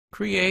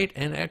Create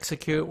and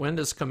execute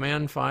Windows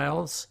command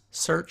files,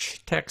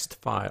 search text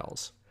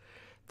files.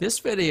 This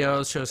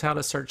video shows how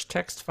to search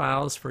text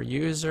files for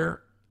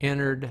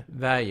user-entered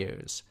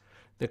values.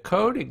 The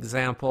code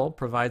example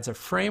provides a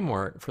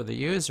framework for the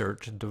user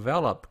to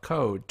develop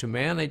code to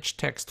manage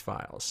text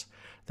files.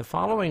 The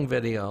following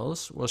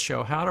videos will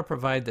show how to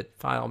provide the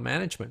file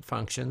management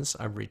functions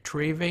of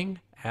retrieving,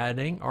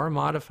 adding, or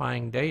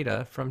modifying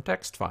data from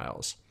text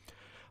files.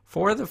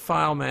 For the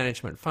file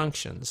management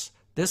functions,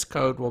 this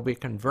code will be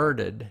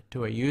converted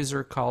to a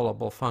user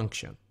callable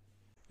function.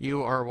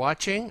 You are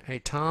watching a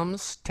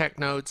Tom's Tech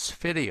Notes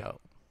video.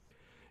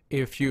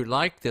 If you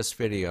like this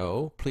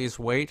video, please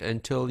wait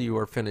until you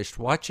are finished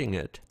watching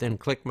it, then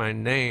click my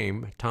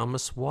name,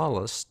 Thomas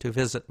Wallace, to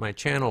visit my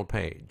channel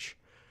page.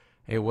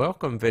 A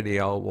welcome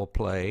video will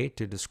play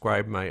to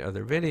describe my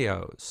other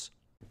videos.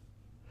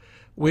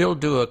 We'll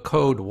do a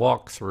code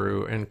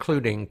walkthrough,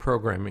 including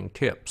programming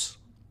tips.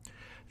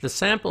 The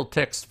sample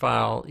text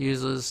file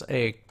uses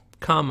a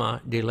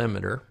comma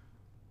delimiter.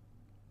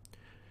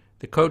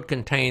 The code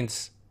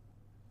contains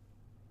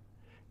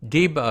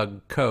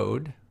debug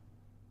code,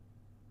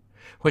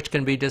 which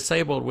can be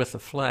disabled with a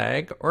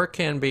flag or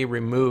can be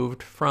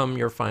removed from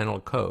your final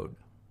code.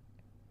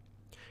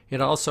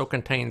 It also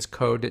contains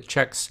code that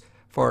checks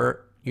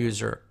for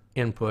user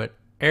input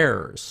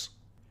errors,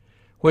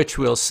 which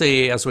we'll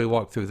see as we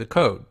walk through the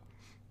code.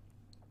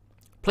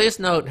 Please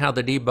note how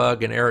the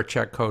debug and error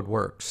check code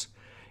works.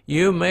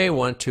 You may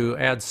want to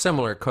add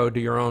similar code to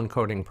your own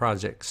coding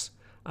projects.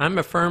 I'm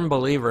a firm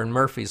believer in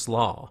Murphy's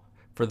Law.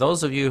 For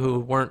those of you who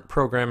weren't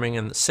programming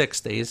in the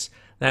 60s,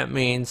 that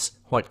means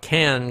what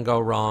can go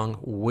wrong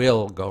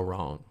will go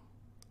wrong.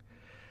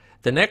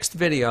 The next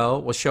video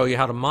will show you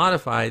how to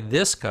modify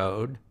this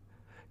code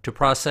to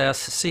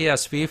process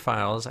CSV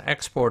files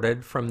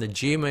exported from the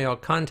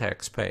Gmail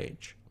contacts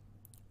page.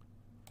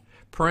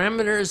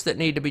 Parameters that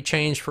need to be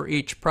changed for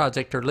each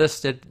project are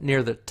listed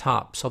near the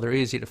top, so they're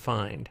easy to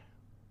find.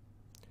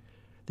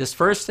 This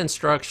first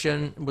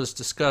instruction was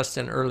discussed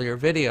in earlier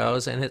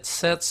videos, and it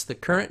sets the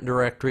current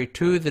directory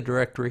to the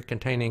directory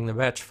containing the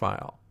batch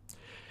file.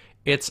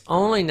 It's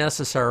only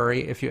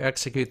necessary if you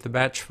execute the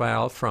batch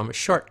file from a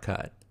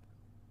shortcut.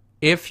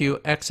 If you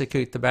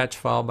execute the batch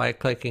file by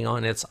clicking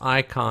on its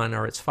icon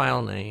or its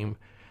file name,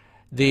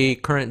 the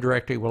current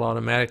directory will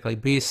automatically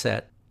be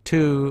set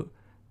to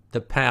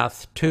the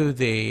path to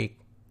the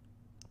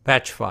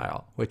batch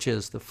file, which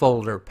is the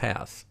folder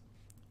path.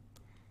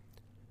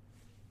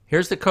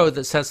 Here's the code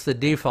that sets the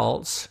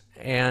defaults,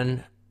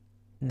 and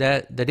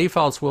that the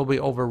defaults will be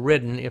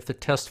overridden if the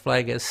test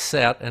flag is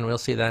set, and we'll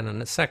see that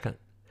in a second.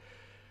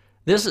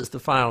 This is the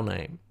file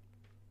name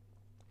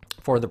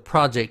for the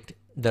project,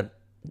 the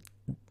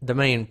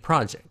main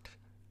project,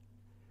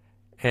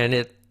 and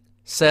it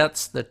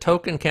sets the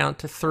token count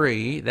to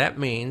 3. That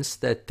means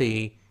that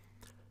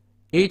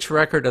each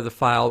record of the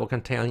file will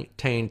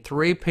contain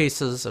 3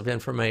 pieces of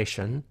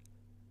information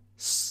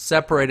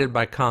separated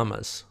by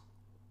commas.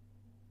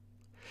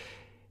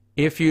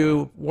 If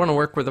you want to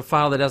work with a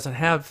file that doesn't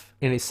have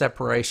any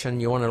separation,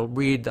 you want to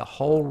read the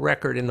whole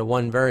record into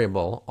one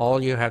variable,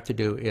 all you have to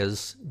do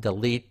is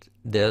delete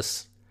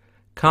this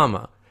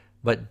comma,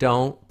 but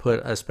don't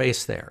put a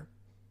space there.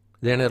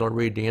 Then it'll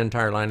read the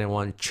entire line in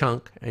one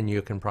chunk, and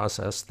you can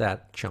process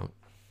that chunk.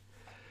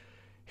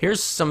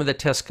 Here's some of the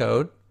test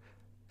code.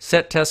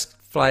 Set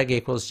test flag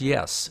equals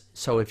yes.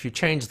 So if you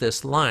change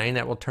this line,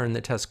 that will turn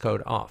the test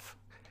code off.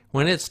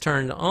 When it's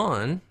turned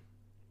on,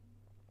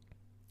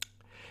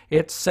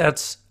 it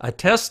sets a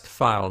test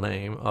file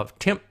name of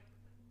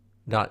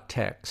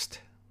temp.txt.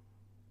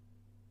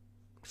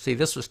 See,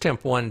 this was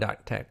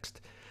temp1.txt.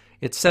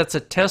 It sets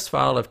a test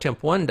file of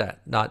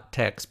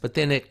temp1.txt, but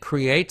then it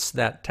creates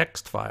that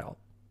text file.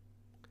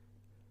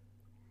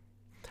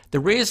 The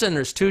reason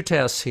there's 2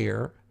 tests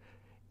here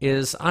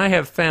is I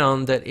have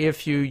found that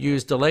if you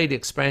use delayed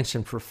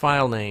expansion for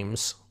file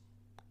names,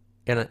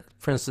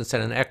 for instance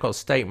in an echo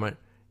statement,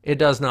 it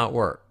does not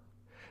work.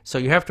 So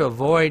you have to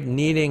avoid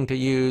needing to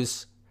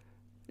use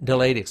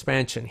delayed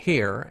expansion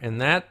here, and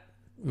that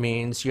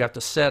means you have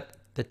to set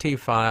the T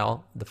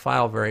file, the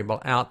file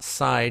variable,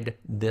 outside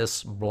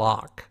this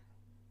block.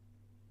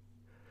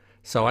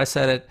 So I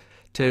set it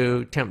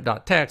to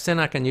temp.txt, then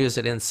I can use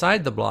it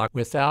inside the block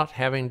without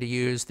having to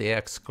use the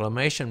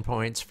exclamation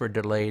points for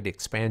delayed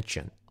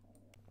expansion.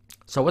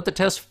 So what the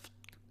test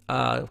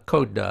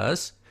code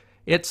does,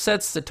 it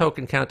sets the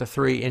token count to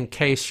 3 in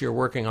case you're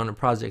working on a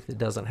project that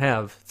doesn't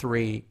have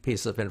 3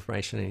 pieces of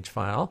information in each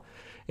file.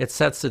 It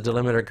sets the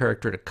delimiter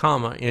character to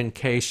comma in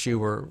case you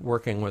were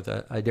working with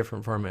a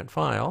different format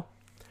file.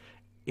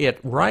 It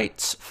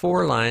writes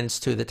 4 lines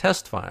to the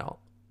test file.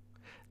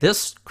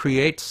 This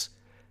creates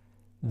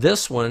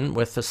this one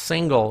with a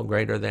single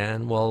greater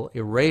than will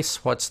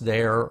erase what's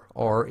there,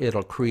 or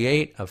it'll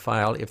create a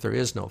file if there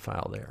is no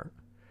file there.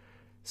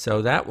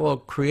 So that will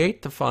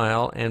create the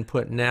file and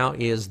put now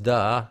is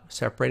the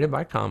separated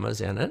by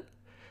commas in it.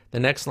 The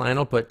next line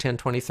will put 10,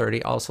 20,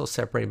 30 also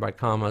separated by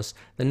commas.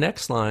 The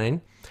next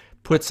line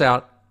puts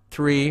out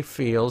 3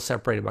 fields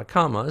separated by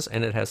commas,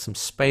 and it has some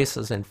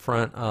spaces in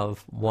front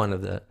of one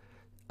of the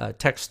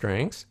text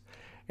strings.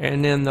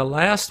 And then the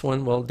last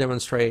one will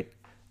demonstrate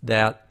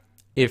that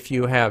if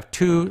you have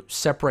 2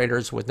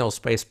 separators with no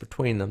space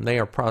between them, they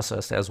are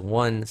processed as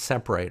one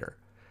separator.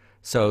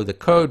 So the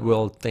code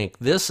will think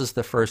this is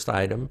the first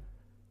item,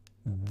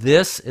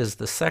 this is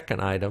the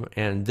second item,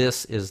 and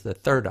this is the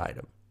third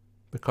item,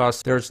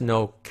 because there's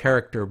no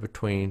character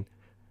between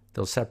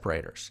those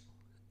separators.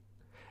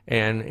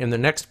 And in the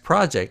next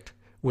project,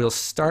 we'll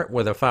start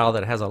with a file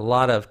that has a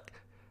lot of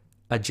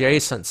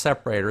adjacent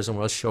separators, and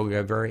we'll show you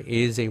a very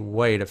easy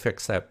way to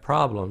fix that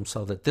problem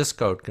so that this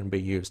code can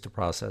be used to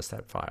process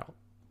that file.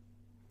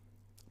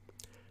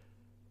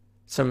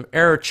 Some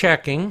error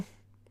checking.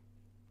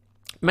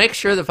 Make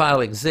sure the file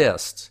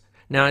exists.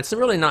 Now, it's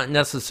really not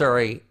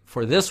necessary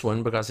for this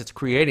one because it's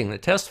creating the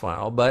test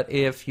file, but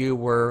if you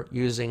were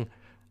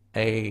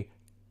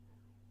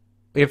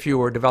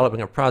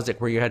developing a project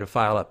where you had a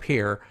file up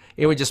here,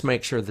 it would just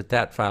make sure that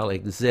that file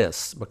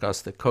exists,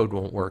 because the code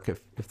won't work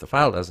if the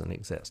file doesn't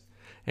exist.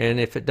 And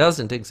if it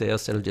doesn't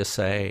exist, it'll just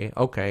say,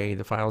 okay,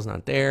 the file's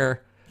not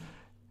there,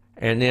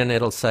 and then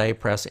it'll say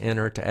press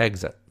enter to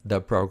exit the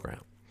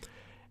program.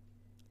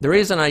 The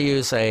reason I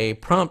use a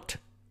prompt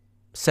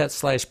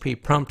set/p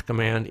prompt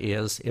command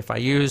is if I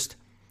used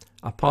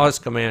a pause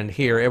command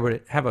here, it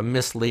would have a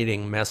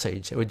misleading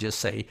message. It would just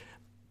say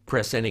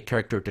press any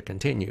character to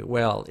continue.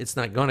 Well, it's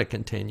not going to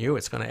continue,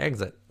 it's going to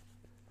exit.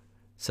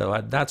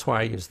 So that's why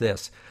I use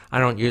this. I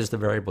don't use the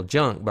variable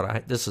junk,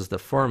 but this is the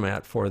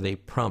format for the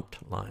prompt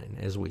line,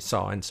 as we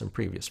saw in some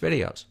previous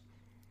videos.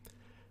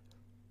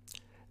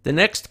 The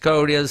next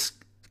code is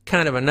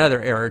kind of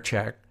another error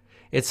check.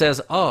 It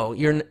says, oh,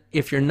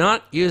 if you're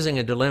not using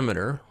a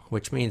delimiter,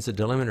 which means the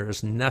delimiter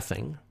is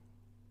nothing,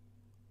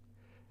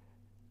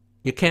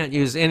 you can't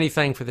use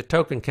anything for the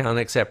token count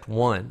except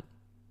 1,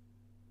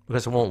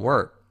 because it won't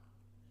work.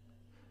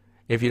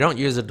 If you don't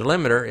use a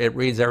delimiter, it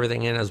reads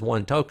everything in as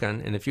 1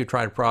 token, and if you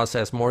try to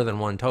process more than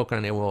 1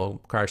 token, it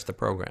will crash the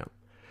program.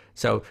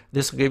 So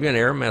this will give you an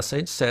error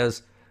message,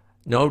 says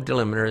no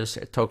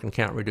delimiters, token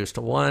count reduced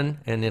to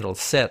 1, and it'll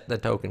set the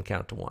token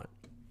count to 1.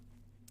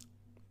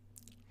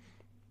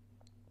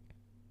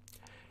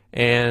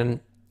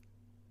 And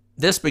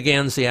this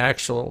begins the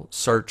actual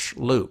search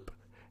loop.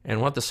 And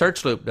what the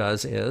search loop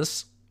does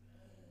is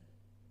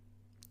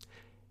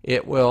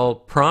it will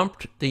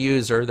prompt the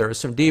user. There is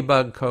some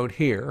debug code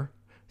here.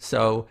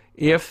 So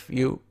if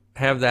you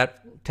have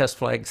that test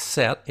flag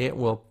set, it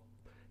will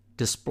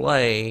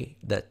display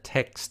the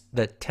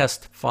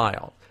test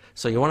file.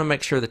 So you want to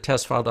make sure the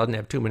test file doesn't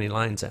have too many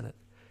lines in it,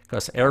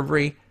 because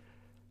every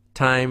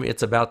time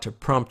it's about to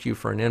prompt you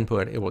for an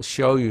input, it will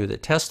show you the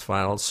test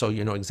file so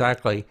you know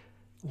exactly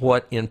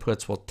what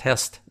inputs will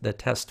test the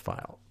test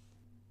file.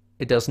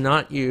 It does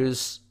not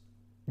use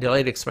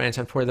delayed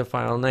expansion for the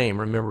file name.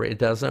 Remember, it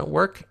doesn't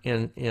work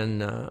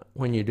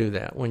when you do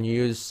that. When you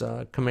use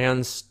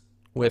commands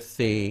with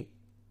the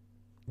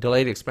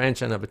delayed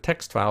expansion of a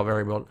text file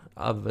variable,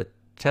 of a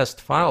test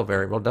file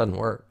variable, doesn't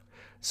work.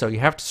 So you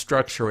have to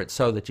structure it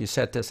so that you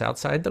set this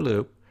outside the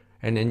loop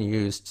and then you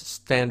use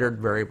standard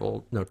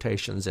variable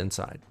notations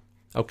inside.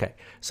 Okay,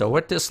 so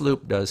what this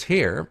loop does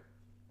here,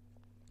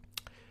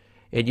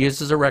 it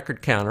uses a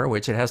record counter,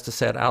 which it has to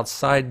set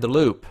outside the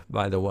loop,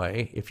 by the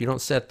way. If you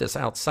don't set this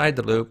outside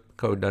the loop,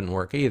 code doesn't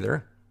work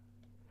either.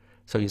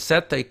 So you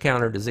set the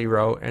counter to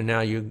 0, and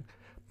now you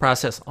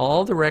process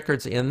all the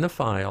records in the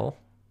file,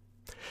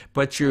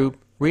 but you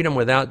read them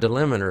without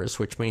delimiters,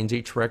 which means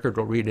each record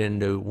will read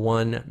into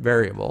one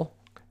variable,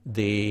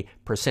 the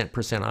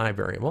 %i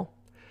variable.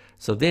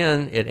 So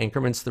then it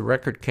increments the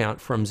record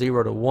count from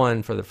 0 to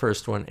 1 for the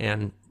first one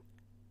and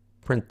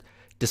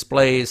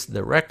displays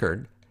the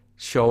record,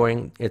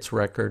 showing its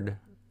record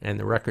and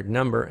the record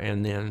number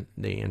and then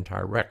the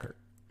entire record.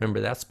 Remember,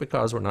 that's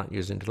because we're not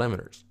using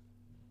delimiters.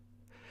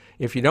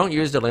 If you don't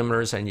use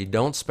delimiters and you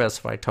don't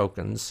specify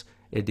tokens,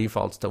 it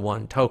defaults to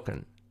 1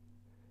 token.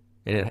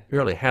 And it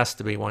really has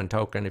to be 1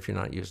 token if you're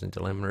not using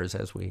delimiters,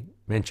 as we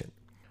mentioned.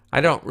 I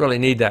don't really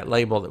need that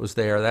label that was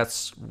there.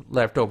 That's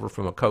left over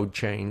from a code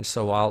change,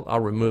 so I'll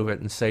remove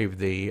it and save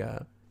the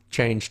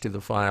change to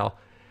the file.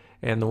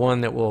 And the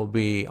one that will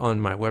be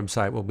on my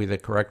website will be the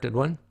corrected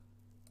one.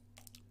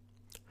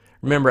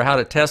 Remember how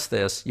to test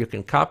this. You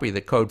can copy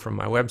the code from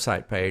my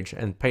website page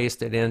and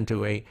paste it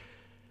into a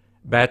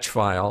batch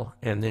file,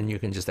 and then you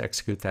can just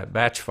execute that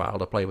batch file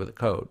to play with the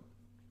code.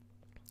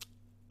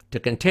 To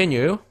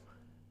continue,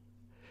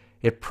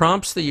 it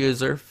prompts the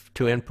user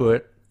to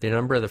input the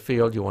number of the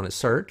field you want to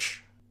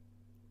search.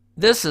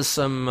 This is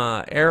some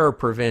error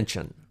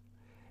prevention.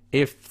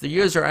 If the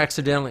user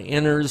accidentally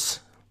enters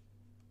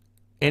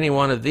any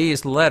one of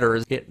these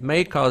letters, it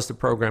may cause the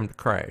program to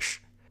crash.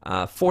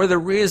 For the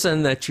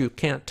reason that you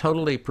can't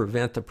totally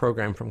prevent the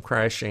program from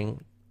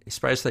crashing,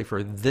 especially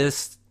for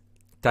this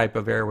type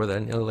of error with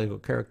an illegal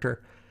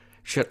character,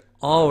 you should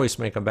always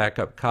make a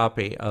backup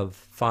copy of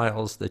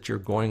files that you're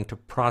going to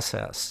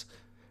process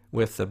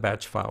with the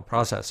batch file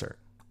processor.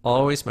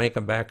 Always make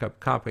a backup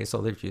copy so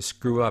that if you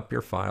screw up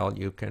your file,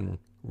 you can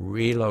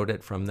reload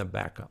it from the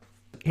backup.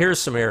 Here's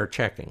some error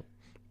checking.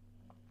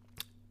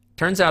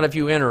 Turns out if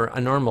you enter a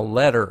normal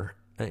letter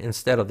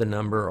instead of the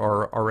number,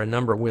 or a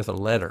number with a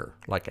letter,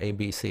 like A,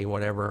 B, C,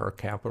 whatever, or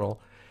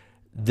capital,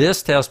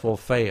 this test will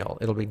fail.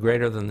 It'll be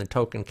greater than the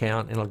token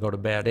count, and it'll go to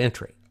bad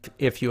entry.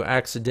 If you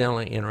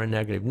accidentally enter a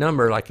negative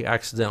number, like you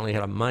accidentally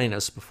had a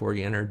minus before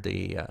you entered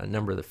the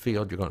number of the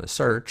field you're going to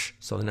search,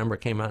 so the number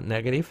came out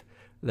negative,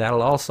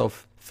 that'll also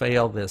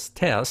fail this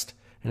test,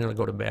 and it'll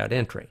go to bad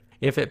entry.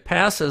 If it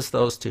passes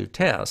those two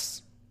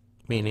tests,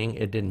 meaning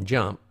it didn't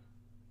jump,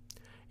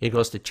 it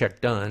goes to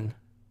check done.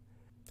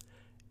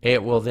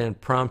 It will then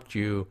prompt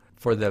you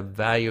for the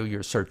value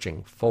you're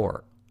searching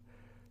for.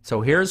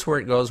 So here's where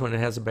it goes when it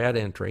has a bad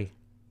entry.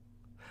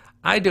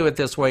 I do it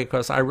this way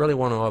because I really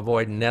want to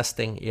avoid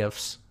nesting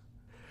ifs.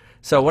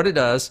 So what it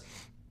does,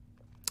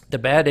 the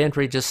bad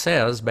entry just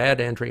says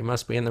bad entry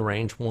must be in the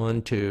range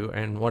 1, 2,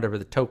 and whatever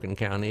the token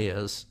count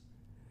is.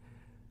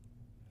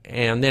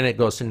 And then it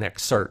goes to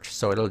next search.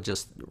 So it'll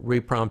just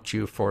reprompt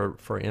you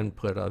for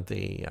input of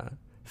the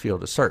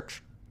field of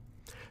search.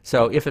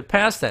 So if it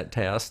passed that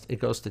test, it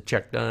goes to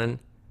check done.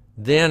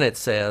 Then it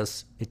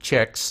says, it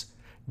checks,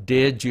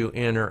 did you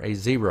enter a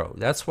 0?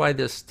 That's why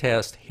this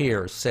test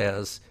here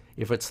says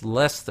if it's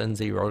less than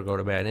 0, go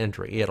to bad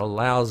entry. It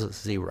allows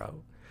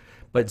 0.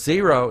 But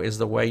 0 is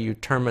the way you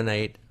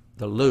terminate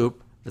the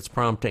loop that's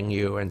prompting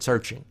you and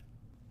searching.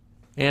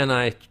 And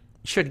I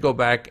should go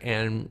back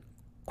and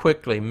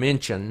quickly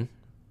mention,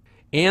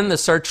 in the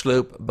search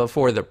loop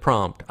before the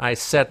prompt, I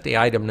set the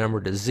item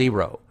number to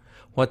 0.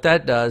 What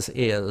that does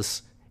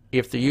is,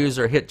 if the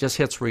user just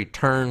hits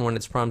return when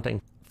it's prompting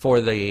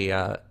for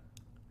the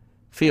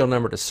field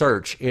number to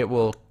search, it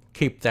will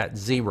keep that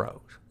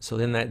 0. So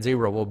then that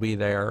 0 will be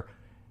there,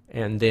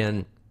 and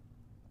then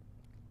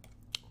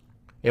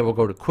it will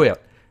go to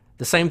quit.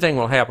 The same thing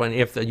will happen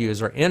if the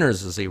user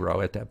enters a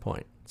 0 at that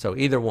point. So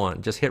either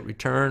one, just hit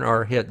return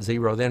or hit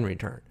 0 then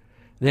return.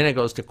 Then it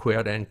goes to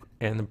quit,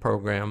 and the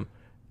program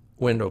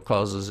window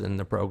closes and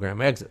the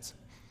program exits.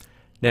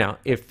 Now,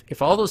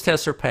 if all those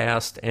tests are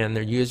passed and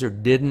the user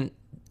didn't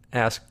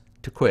ask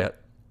to quit,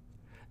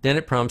 then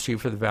it prompts you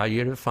for the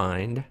value to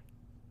find.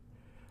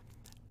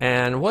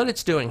 And what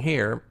it's doing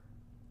here,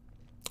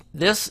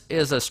 this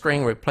is a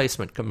string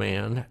replacement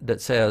command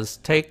that says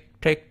take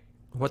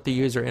what the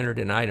user entered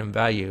in item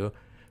value,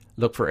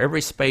 look for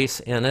every space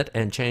in it,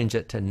 and change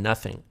it to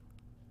nothing.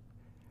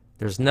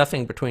 There's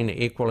nothing between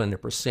the equal and the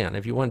percent.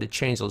 If you wanted to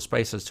change those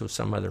spaces to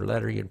some other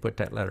letter, you'd put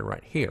that letter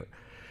right here.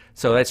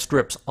 So that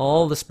strips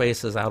all the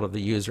spaces out of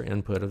the user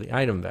input of the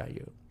item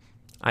value.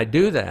 I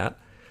do that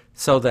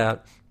so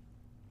that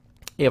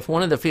if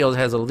one of the fields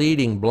has a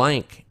leading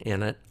blank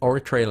in it, or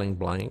a trailing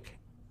blank,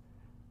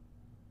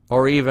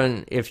 or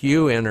even if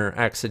you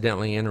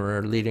accidentally enter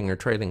a leading or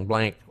trailing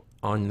blank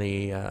on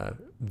the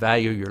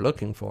value you're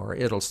looking for,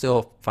 it'll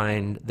still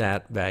find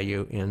that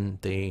value in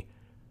the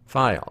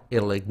file.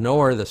 It'll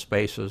ignore the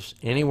spaces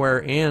anywhere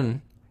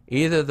in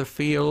either the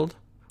field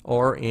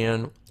or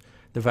in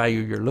the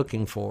value you're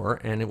looking for,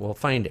 and it will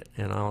find it.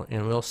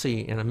 And we'll see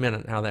in a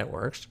minute how that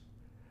works.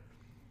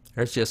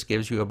 It just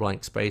gives you a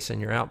blank space in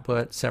your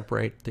output,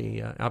 separate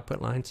the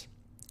output lines.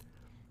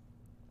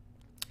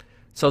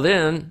 So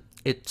then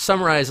it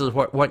summarizes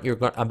what you're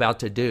about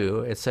to do.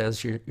 It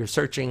says you're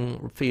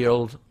searching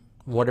field,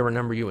 whatever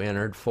number you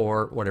entered,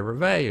 for whatever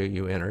value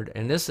you entered,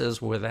 and this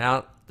is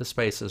without the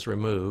spaces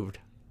removed.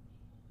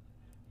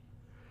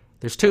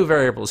 There's two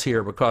variables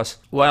here because,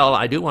 well,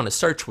 I do want to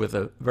search with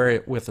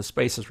the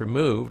spaces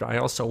removed. I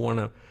also want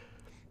to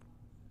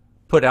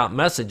put out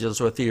messages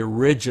with the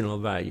original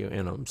value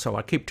in them. So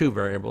I keep two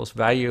variables.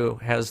 Value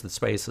has the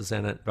spaces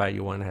in it.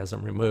 Value 1 has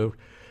them removed.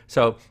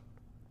 So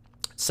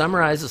it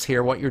summarizes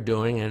here what you're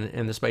doing,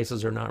 and the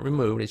spaces are not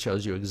removed. It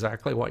shows you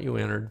exactly what you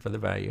entered for the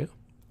value.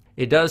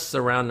 It does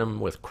surround them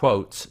with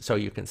quotes so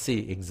you can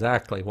see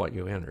exactly what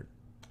you entered.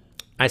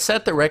 I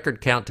set the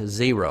record count to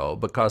 0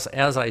 because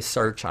as I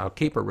search, I'll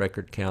keep a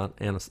record count,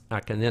 and I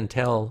can then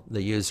tell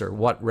the user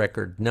what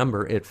record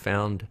number it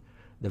found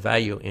the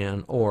value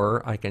in,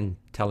 or I can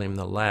tell him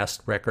the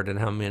last record and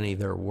how many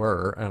there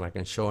were, and I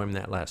can show him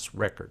that last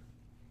record.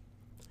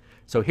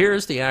 So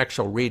here's the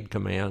actual read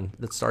command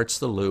that starts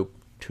the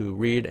loop to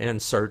read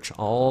and search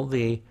all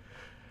the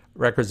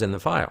records in the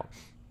file.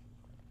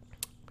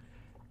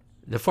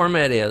 The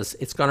format is,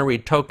 it's going to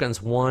read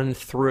tokens 1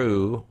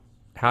 through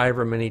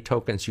however many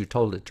tokens you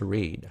told it to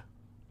read.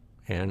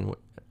 And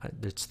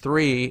it's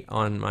 3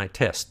 on my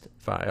test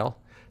file,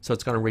 so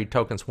it's going to read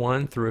tokens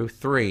 1 through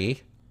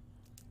 3.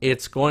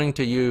 It's going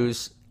to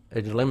use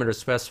a delimiter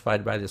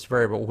specified by this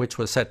variable, which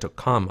was set to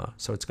comma.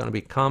 So it's going to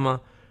be comma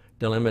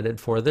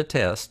delimited for the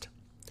test.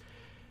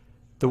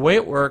 The way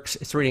it works,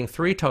 it's reading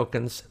 3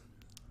 tokens.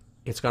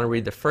 It's going to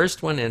read the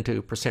first one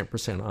into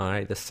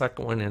 %%i, the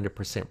second one into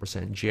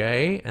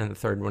 %%j, and the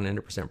third one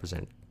into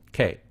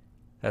 %%k.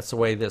 That's the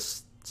way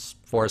this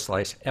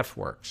 /f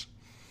works.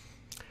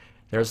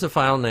 There's the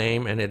file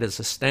name, and it is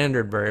a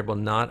standard variable,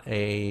 not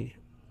a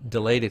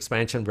delayed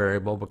expansion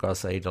variable,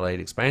 because a delayed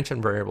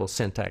expansion variable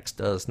syntax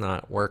does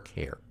not work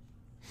here.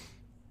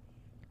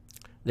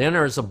 Then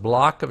there's a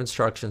block of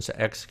instructions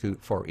to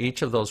execute for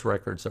each of those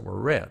records that were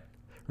read.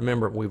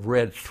 Remember, we've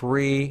read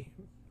 3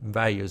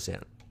 values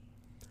in.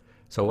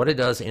 So what it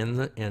does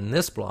in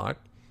this block,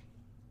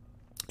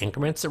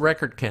 increments the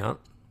record count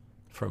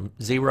from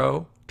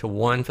 0 to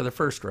 1 for the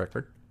first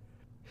record.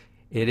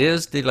 It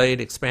is delayed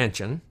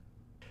expansion.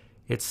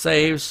 It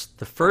saves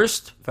the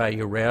first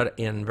value read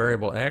in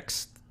variable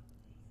x,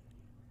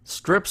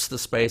 strips the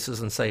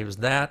spaces and saves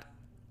that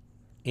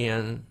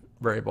in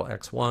variable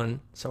x1.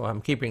 So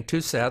I'm keeping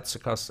 2 sets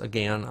because,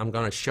 again, I'm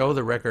going to show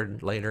the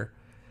record later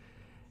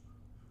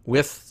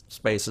with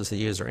spaces the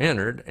user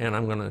entered, and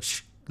I'm going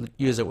to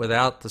use it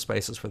without the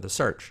spaces for the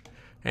search.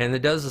 And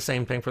it does the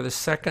same thing for the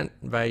second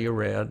value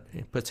read.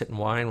 It puts it in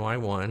y and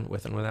y1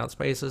 with and without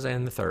spaces,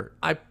 and the third.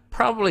 I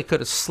probably could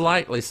have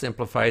slightly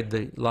simplified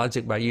the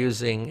logic by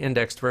using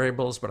indexed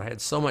variables, but I had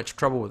so much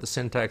trouble with the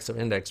syntax of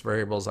indexed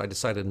variables I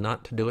decided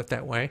not to do it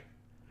that way.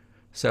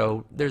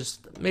 So there's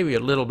maybe a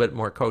little bit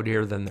more code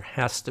here than there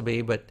has to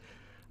be, but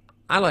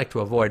I like to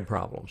avoid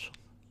problems.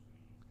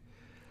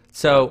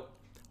 So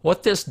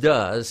what this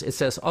does, it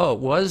says,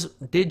 oh,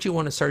 did you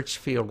want to search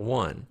field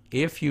 1?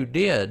 If you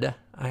did,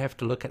 I have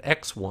to look at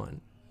x1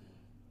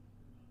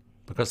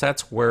 because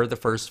that's where the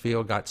first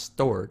field got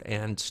stored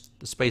and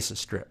the space is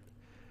stripped.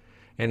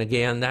 And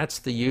again, that's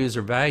the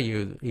user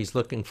value he's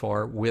looking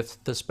for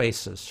with the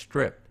spaces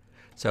stripped.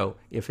 So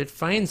if it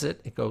finds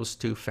it, it goes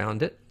to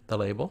found it, the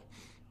label.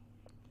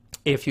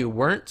 If you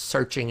weren't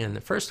searching in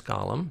the first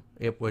column,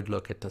 it would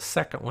look at the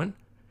second one,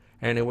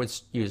 and it would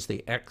use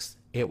the x,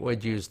 it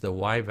would use the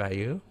y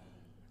value,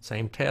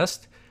 same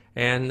test,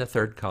 and the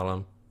third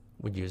column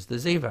would use the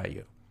z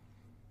value.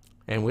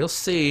 And we'll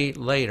see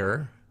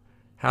later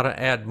how to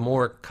add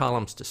more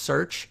columns to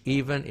search,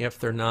 even if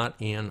they're not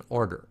in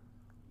order,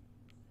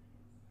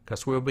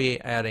 because we'll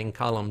be adding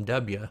column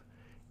W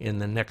in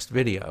the next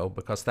video,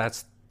 because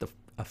that's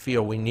a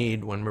field we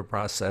need when we're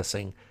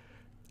processing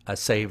a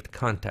saved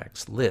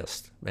contacts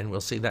list, and we'll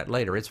see that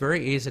later. It's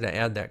very easy to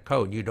add that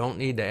code. You don't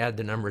need to add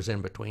the numbers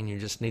in between. You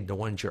just need the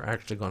ones you're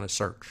actually going to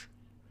search.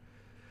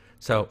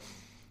 So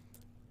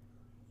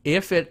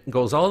if it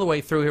goes all the way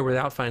through here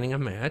without finding a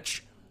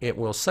match, it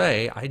will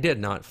say, I did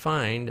not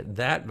find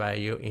that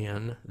value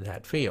in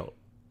that field.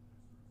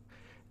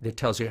 It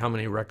tells you how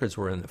many records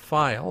were in the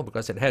file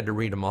because it had to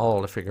read them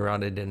all to figure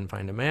out it didn't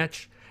find a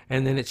match.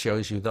 And then it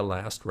shows you the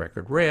last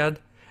record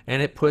read,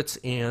 and it puts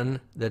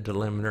in the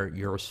delimiter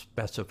you're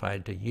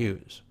specified to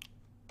use.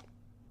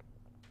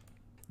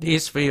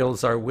 These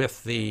fields are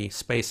with the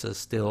spaces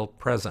still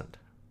present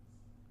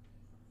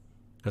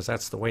because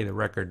that's the way the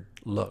record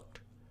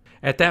looked.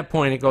 At that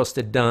point, it goes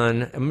to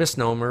done, a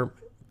misnomer,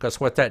 because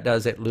what that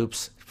does, it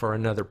loops for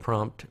another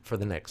prompt for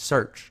the next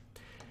search.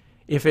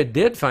 If it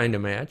did find a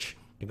match,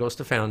 it goes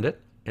to found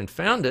it, and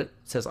found it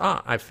says,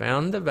 I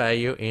found the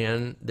value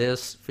in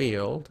this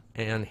field,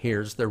 and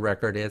here's the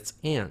record it's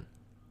in.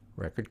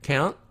 Record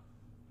count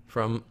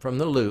from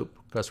the loop,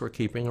 because we're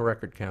keeping a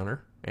record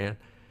counter, and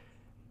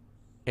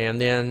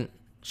then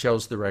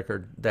shows the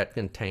record that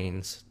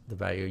contains the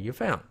value you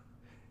found.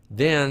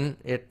 Then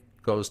it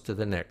goes to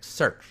the next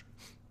search.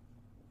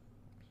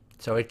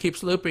 So it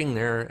keeps looping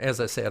there,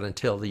 as I said,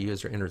 until the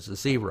user enters a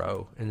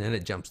 0, and then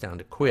it jumps down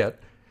to quit,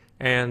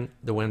 and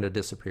the window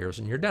disappears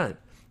and you're done.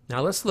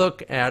 Now let's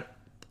look at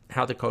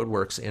how the code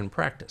works in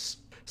practice.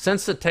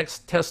 Since the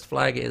test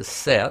flag is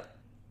set,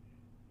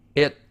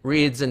 it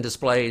reads and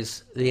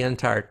displays the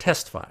entire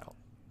test file.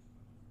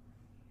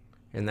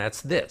 And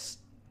that's this.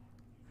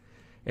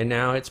 And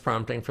now it's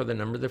prompting for the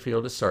number of the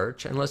field to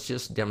search, and let's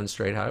just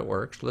demonstrate how it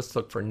works. Let's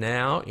look for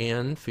now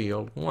in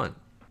field 1.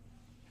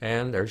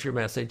 And there's your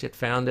message, it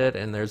found it,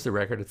 and there's the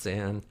record it's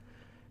in.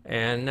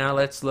 And now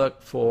let's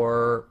look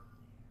for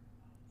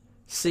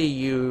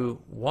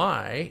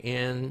CUY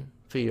in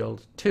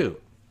field 2.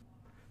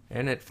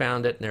 And it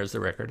found it, and there's the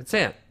record it's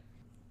in.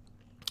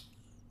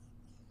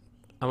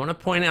 I want to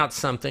point out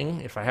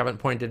something, if I haven't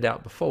pointed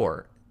out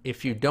before.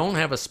 If you don't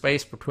have a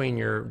space between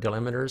your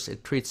delimiters,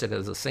 it treats it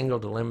as a single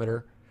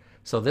delimiter.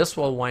 So this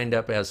will wind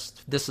up as,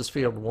 this is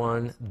field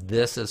 1,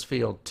 this is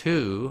field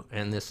 2,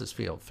 and this is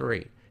field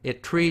 3.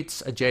 It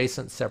treats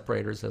adjacent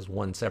separators as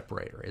one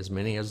separator, as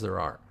many as there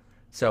are.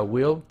 So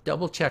we'll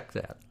double check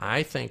that.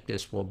 I think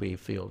this will be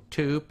field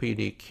 2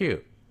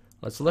 PDQ.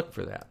 Let's look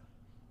for that.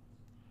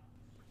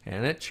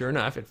 And it, sure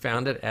enough, it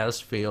found it as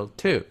field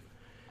 2.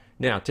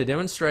 Now, to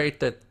demonstrate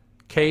that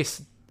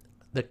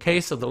the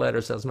case of the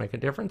letters does make a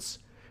difference,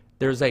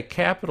 there's a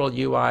capital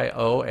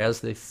UIO as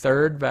the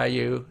third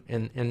value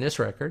in this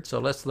record. So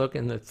let's look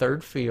in the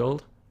third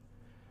field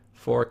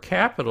for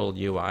capital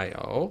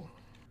UIO.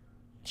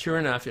 Sure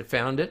enough, it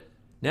found it.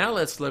 Now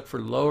let's look for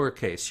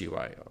lowercase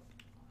UIO.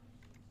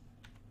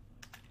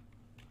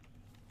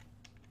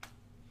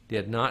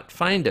 Did not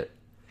find it.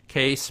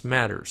 Case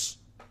matters.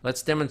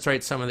 Let's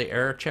demonstrate some of the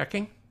error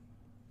checking.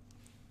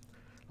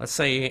 Let's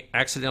say you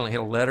accidentally hit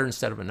a letter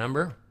instead of a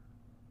number.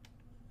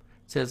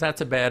 It says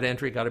that's a bad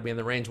entry, got to be in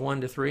the range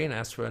 1 to 3, and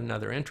ask for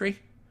another entry.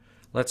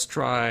 Let's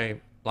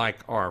try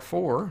like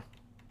R4.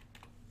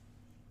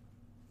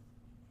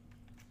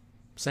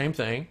 Same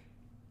thing.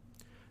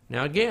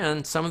 Now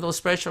again, some of those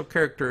special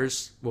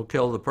characters will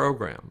kill the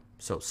program,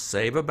 so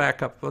save a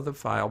backup of the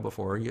file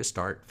before you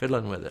start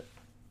fiddling with it.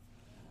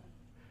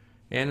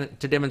 And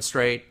to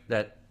demonstrate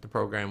that the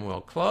program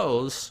will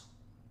close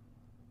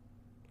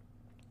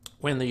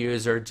when the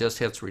user just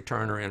hits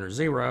return or enter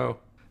 0,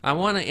 I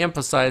want to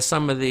emphasize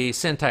some of the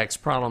syntax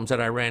problems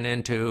that I ran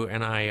into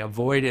and I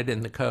avoided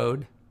in the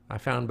code. I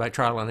found by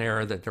trial and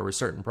error that there were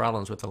certain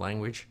problems with the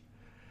language.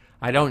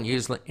 I don't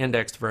use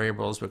indexed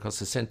variables because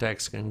the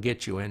syntax can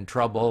get you in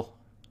trouble.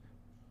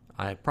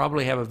 I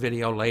probably have a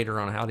video later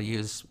on how to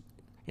use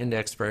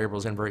indexed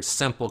variables in very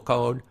simple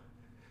code.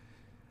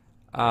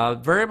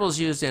 Variables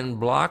used in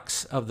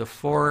blocks of the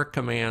for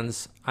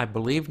commands, I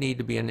believe, need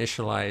to be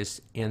initialized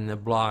in the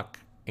block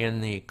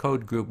in the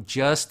code group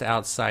just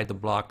outside the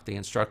block the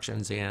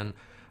instructions in,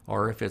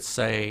 or if it's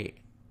a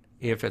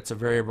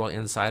variable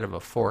inside of a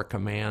for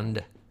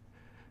command,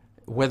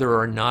 whether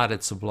or not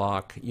it's a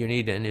block, you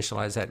need to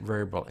initialize that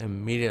variable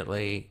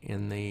immediately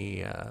in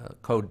the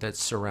code that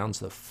surrounds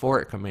the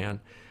for command.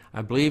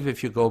 I believe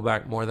if you go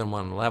back more than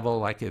one level,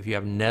 like if you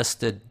have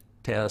nested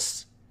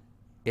tests,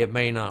 it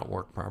may not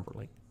work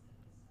properly.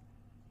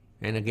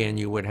 And again,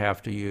 you would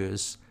have to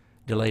use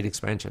delayed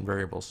expansion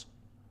variables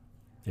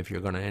if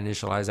you're going to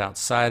initialize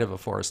outside of a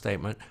for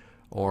statement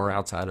or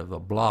outside of a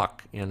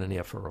block in an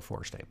if or a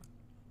for statement.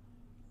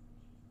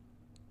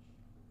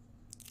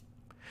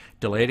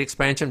 Delayed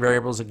expansion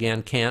variables,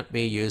 again, can't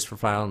be used for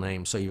file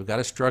names, so you've got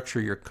to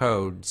structure your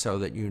code so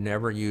that you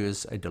never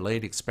use a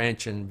delayed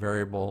expansion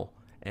variable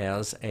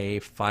as a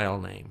file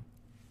name.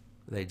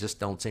 They just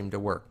don't seem to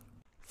work.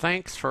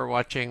 Thanks for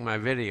watching my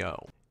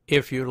video.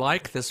 If you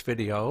like this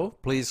video,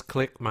 please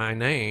click my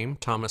name,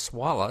 Thomas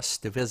Wallace,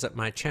 to visit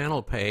my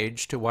channel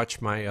page to watch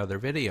my other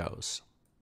videos.